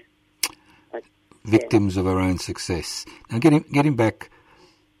 So. Victims of our own success. Now, getting back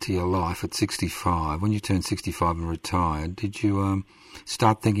to your life at 65, when you turned 65 and retired, did you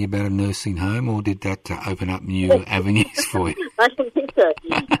start thinking about a nursing home, or did that open up new avenues for you? I don't think so.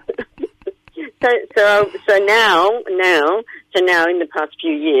 So now in the past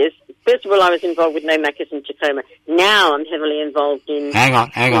few years, first of all, I was involved with No Macca's in Tacoma. Now I'm heavily involved in. Hang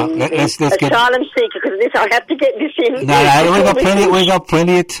on. Let's get asylum seeker, because I have to get this in. No, we got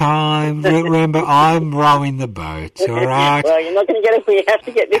plenty of time. Remember, I'm rowing the boat. All right. Well, you're not going to get it. We have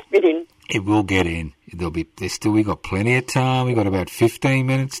to get this bit in. It will get in. We got plenty of time. We got about 15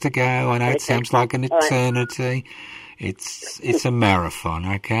 minutes to go. I know it sounds like an eternity. It's a marathon,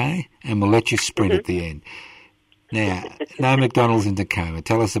 okay? And we'll let you sprint at the end. Now, No McDonald's in Tacoma.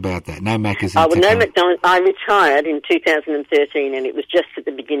 Tell us about that. No Macca's in Tacoma. No McDonald's. I retired in 2013, and it was just at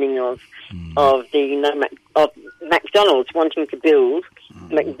the beginning of McDonald's wanting to build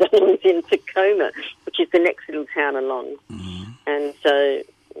McDonald's in Tacoma, which is the next little town along. And so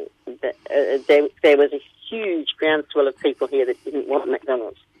there was a huge groundswell of people here that didn't want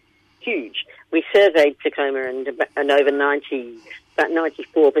McDonald's. Huge. We surveyed Tacoma, and over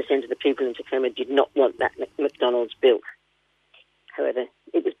 94% of the people in Tacoma did not want that McDonald's built. However,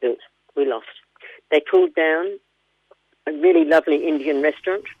 it was built. We lost. They pulled down a really lovely Indian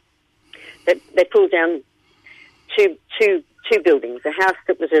restaurant. They pulled down two buildings, a house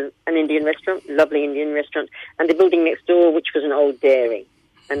that was an Indian restaurant, lovely Indian restaurant, and the building next door, which was an old dairy.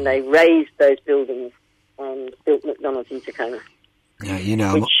 And they razed those buildings and built McDonald's in Tacoma. Yeah, you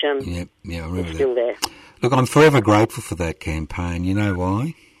know, which, I remember that. Still there. Look, I'm forever grateful for that campaign. You know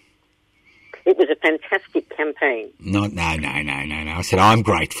why? It was a fantastic campaign. No. I said I'm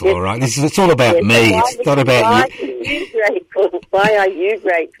grateful, all right? It's all about me. It's not about you. Why are you grateful? Why are you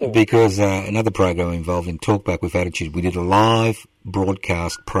grateful? Because another program involved in Talkback with Attitude, we did a live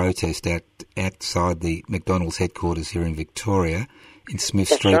broadcast protest outside the McDonald's headquarters here in Victoria, in Smith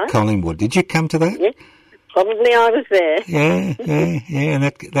Street, right. Collingwood. Did you come to that? Yes. Probably I was there. Yeah, and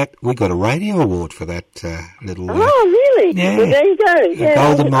that we got a radio award for that little. Oh, really? Yeah. Well, there you go. Yeah,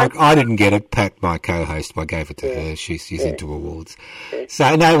 golden mic. I didn't get it. Pat, my co-host, I gave it to her. She's into awards. Yeah.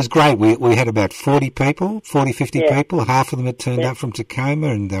 So no, it was great. We had about 50 people. Half of them had turned up from Tacoma,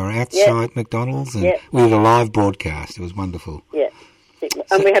 and they were outside McDonald's, and we did a live broadcast. It was wonderful. Yeah,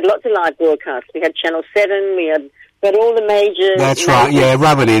 and we had lots of live broadcasts. We had Channel 7. We had. But all the majors. That's right. Yeah,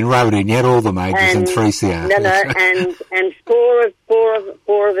 rub it in. You had all the majors and 3CR. And four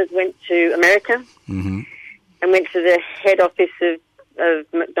of us went to America and went to the head office of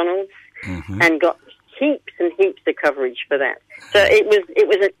McDonald's and got heaps and heaps of coverage for that. So it was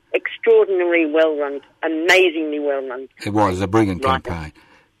an extraordinarily well run, amazingly well run. It was a brilliant campaign.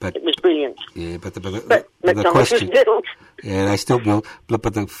 But it was brilliant. Yeah, but the McDonald's question, was built. Yeah, they still built.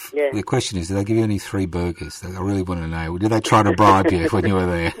 But the question is, did they give you any free burgers? I really want to know. Did they try to bribe you when you were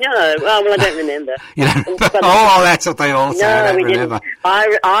there? No, well, I don't remember. That's what they all say. No, I don't we remember. Didn't.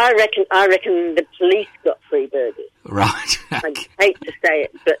 I reckon the police got free burgers. Right. I hate to say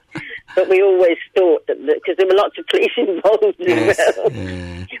it, but we always thought that because there were lots of police involved as well.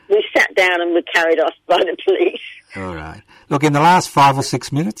 Yeah. We sat down and were carried off by the police. All right. Look, in the last 5 or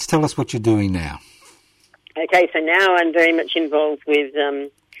 6 minutes, tell us what you're doing now. Okay, so now I'm very much involved with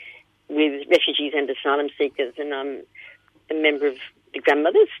refugees and asylum seekers, and I'm a member of the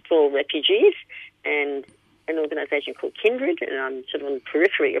Grandmothers for Refugees and an organisation called Kindred, and I'm sort of on the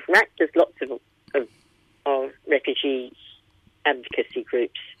periphery of RAC. There's lots of refugee advocacy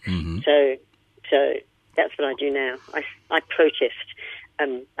groups. Mm-hmm. So that's what I do now. I protest.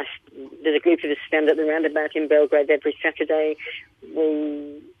 There's a group of us stand at the roundabout in Belgrade every Saturday.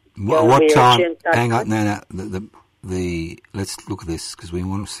 What time? Hang on, no. Let's look at this because we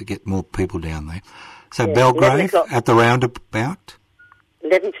want to get more people down there. So Belgrade at the roundabout.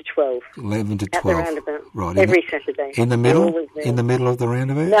 11 to 12. 11 to 12. At the roundabout. Right. Every Saturday. In the middle? In the middle of the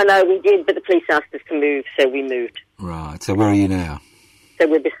roundabout? No, we did, but the police asked us to move, so we moved. Right. So where are you now? So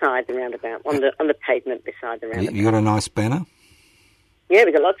we're beside the roundabout, on the pavement beside the roundabout. You got a nice banner? Yeah,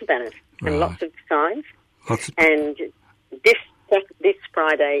 we've got lots of banners and lots of signs. And this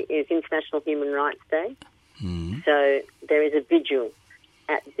Friday is International Human Rights Day. Mm. So there is a vigil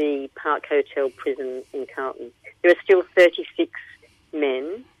at the Park Hotel prison in Carlton. There are still 36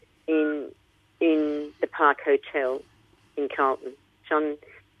 men in the Park Hotel in Carlton.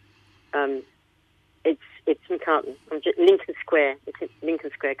 It's in Carlton. Lincoln Square. It's in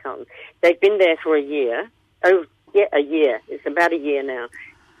Lincoln Square, Carlton. They've been there for a year. Oh, yeah, a year. It's about a year now.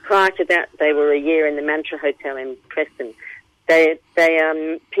 Prior to that, they were a year in the Mantra Hotel in Preston. They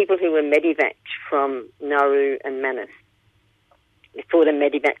people who were medevaced from Nauru and Manus before the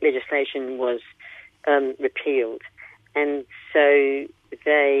medevac legislation was repealed. And so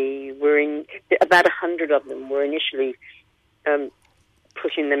they were in, about 100 of them were initially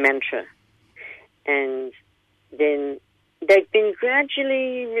put in the mantra, and then they've been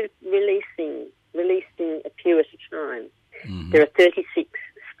gradually releasing a few at a time. Mm-hmm. There are 36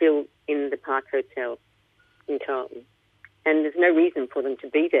 still in the Park Hotel in Carlton, and there's no reason for them to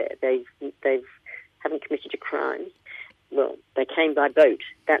be there. They haven't committed a crime. Well, they came by boat.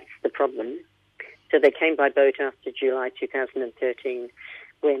 That's the problem. So they came by boat after July 2013,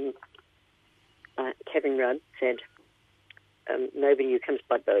 when Kevin Rudd said, nobody who comes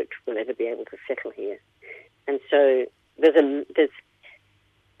by boat will ever be able to settle here. And so there's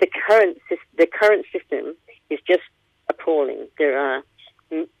the current system is just appalling. There are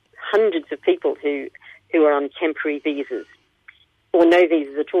hundreds of people who are on temporary visas, or no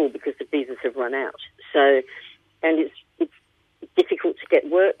visas at all because the visas have run out. So, and it's difficult to get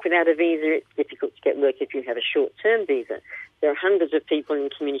work without a visa. It's difficult to get work if you have a short-term visa. There are hundreds of people in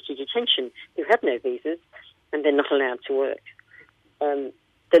community detention who have no visas, and they're not allowed to work.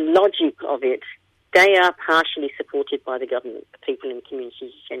 The logic of it, they are partially supported by the government, the people in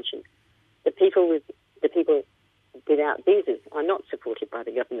community detention. The people without visas are not supported by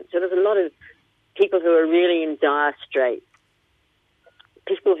the government. So there's a lot of people who are really in dire straits,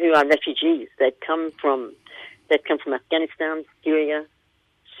 people who are refugees. They've come from Afghanistan, Syria,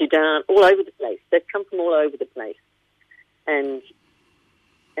 Sudan, all over the place. They've come from all over the place. And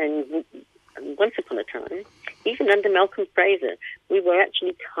once upon a time, even under Malcolm Fraser, we were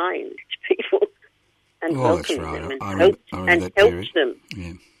actually kind to people and welcomed them and helped them.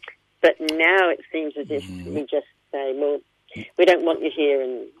 Yeah. But now it seems as if we just say, well, we don't want you here,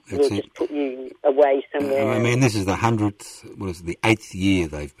 and we'll just put you away somewhere. I mean, this is the 8th year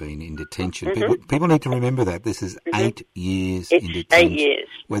they've been in detention. Mm-hmm. People need to remember that. This is 8 years in detention. 8 years.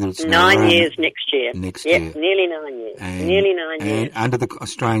 Whether it's 9 years next year. Year. Nearly 9 years. Nearly 9 years. And under the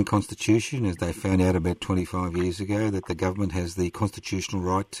Australian Constitution, as they found out about 25 years ago, that the government has the constitutional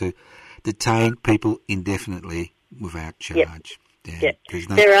right to detain people indefinitely without charge. Yep. Yeah.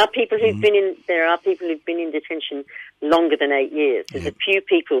 There are people who've been in detention longer than 8 years. There's a few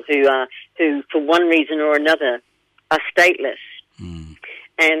people who for one reason or another are stateless,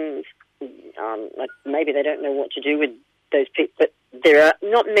 and maybe they don't know what to do with those people. But there are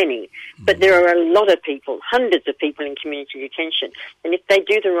not many, but there are a lot of people, hundreds of people in community detention. And if they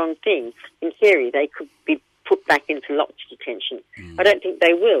do the wrong thing, in theory, they could be put back into locked detention. I don't think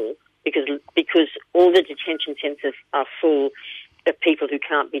they will, because all the detention centres are full of people who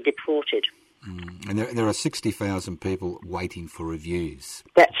can't be deported. And there are 60,000 people waiting for reviews.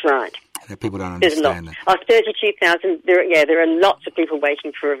 That's right. People don't understand that. 32,000. There are lots of people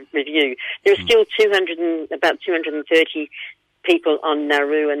waiting for a review. There are still about 230 people on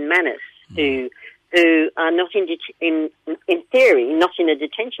Nauru and Manus who are not in theory not in a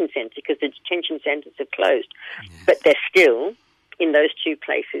detention centre, because the detention centres are closed, but they're still in those two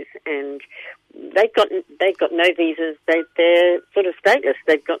places, and they've got no visas. They're sort of stateless.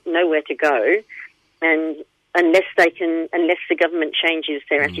 They've got nowhere to go, and unless the government changes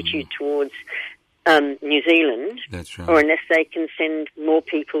their attitude towards New Zealand, that's right, or unless they can send more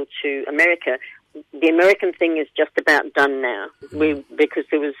people to America. The American thing is just about done now. Because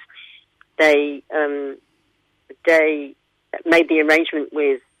they made the arrangement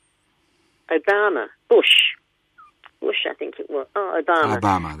with Bush, I think it was.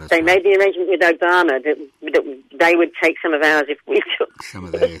 Obama. That's they made the arrangement with Obama that they would take some of ours if we took some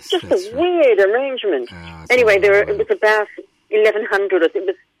of theirs. It's just a weird arrangement. Anyway, it was about 1,100. It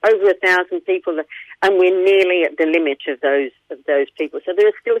was over 1,000 people, and we're nearly at the limit of those people. So there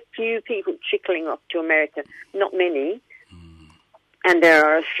are still a few people trickling off to America. Not many, and there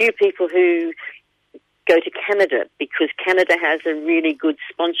are a few people who go to Canada because Canada has a really good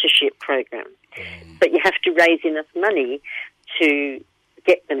sponsorship program. But you have to raise enough money to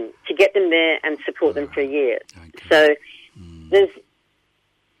get them there and support them for a year. Okay.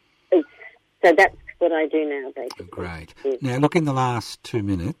 So that's what I do now, basically. Great. Now, look, in the last 2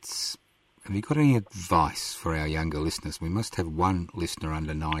 minutes, have you got any advice for our younger listeners? We must have one listener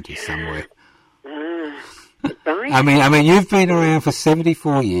under 90 somewhere. Advice? I mean, you've been around for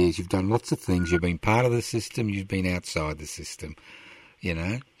 74 years. You've done lots of things. You've been part of the system. You've been outside the system. You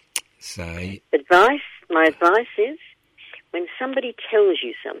know. So, my advice is, when somebody tells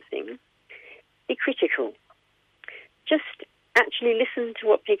you something, be critical. Just actually listen to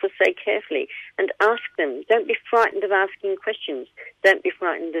what people say carefully and ask them. Don't be frightened of asking questions. Don't be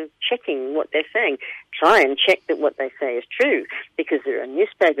frightened of checking what they're saying. Try and check that what they say is true, because there are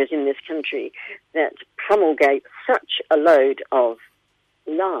newspapers in this country that promulgate such a load of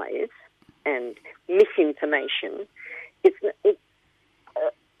lies and misinformation.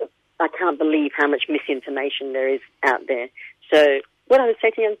 can't believe how much misinformation there is out there. So what I would say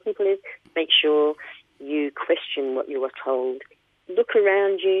to young people is make sure you question what you are told. Look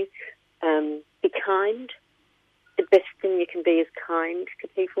around you. Be kind. The best thing you can be is kind to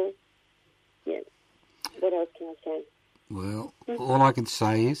people. Yeah. What else can I say? Well, all I can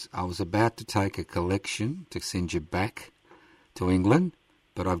say is I was about to take a collection to send you back to England,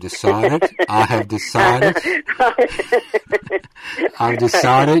 but I've decided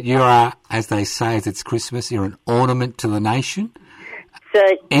you are, as they say as it's Christmas, you're an ornament to the nation. So,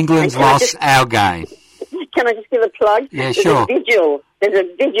 England's lost our game. Can I just give a plug? Yeah, sure. There's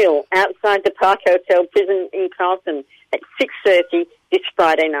a vigil outside the Park Hotel prison in Carlton at 6:30 this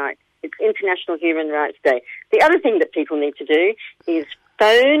Friday night. It's International Human Rights Day. The other thing that people need to do is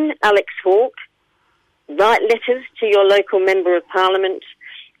phone Alex Hawke, write letters to your local Member of Parliament,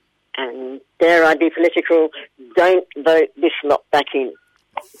 and dare I be political, don't vote this lot back in.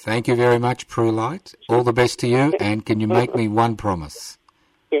 Thank you very much, Prue Light. All the best to you, and can you make me one promise?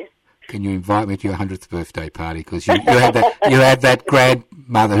 Yes. Can you invite me to your 100th birthday party? Because you had that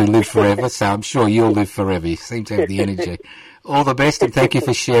grandmother who lived forever, so I'm sure you'll live forever. You seem to have the energy. All the best, and thank you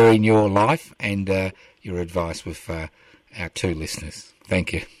for sharing your life and your advice with our 2 listeners.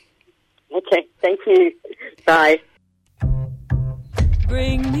 Thank you. Okay, thank you. Bye.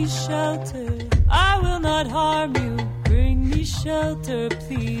 Bring me shelter, I will not harm you. Bring me shelter,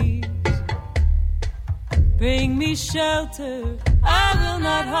 please. Bring me shelter, I will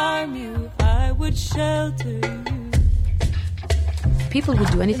not harm you. I would shelter you. People would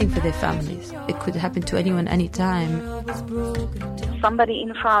do anything for their families. It could happen to anyone, anytime. Somebody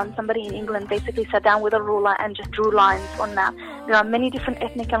in France, somebody in England basically sat down with a ruler and just drew lines on that. There are many different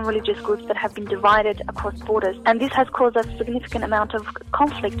ethnic and religious groups that have been divided across borders, and this has caused a significant amount of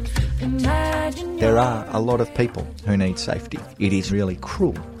conflict. There are a lot of people who need safety. It is really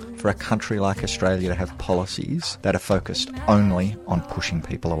cruel for a country like Australia to have policies that are focused only on pushing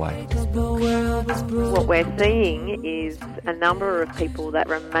people away. What we're seeing is a number of people that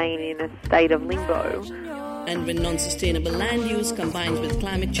remain in a state of limbo. And when non-sustainable land use combines with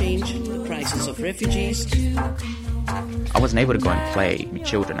climate change, the crisis of refugees. I wasn't able to go and play with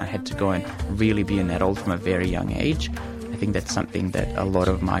children. I had to go and really be an adult from a very young age. I think that's something that a lot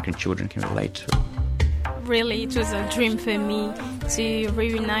of migrant children can relate to. Really, it was a dream for me to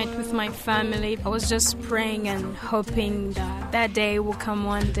reunite with my family. I was just praying and hoping that that day will come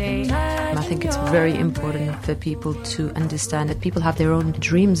one day. I think it's very important for people to understand that people have their own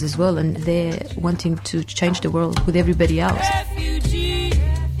dreams as well, and they're wanting to change the world with everybody else. Refugee,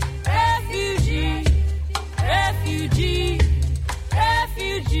 refugee, refugee,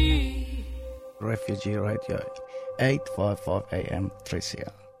 refugee. Refugee Radio, 855 AM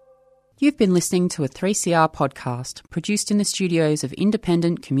 3CR. You've been listening to a 3CR podcast produced in the studios of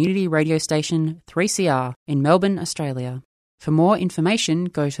independent community radio station 3CR in Melbourne, Australia. For more information,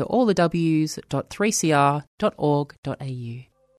 go to allthews.3cr.org.au.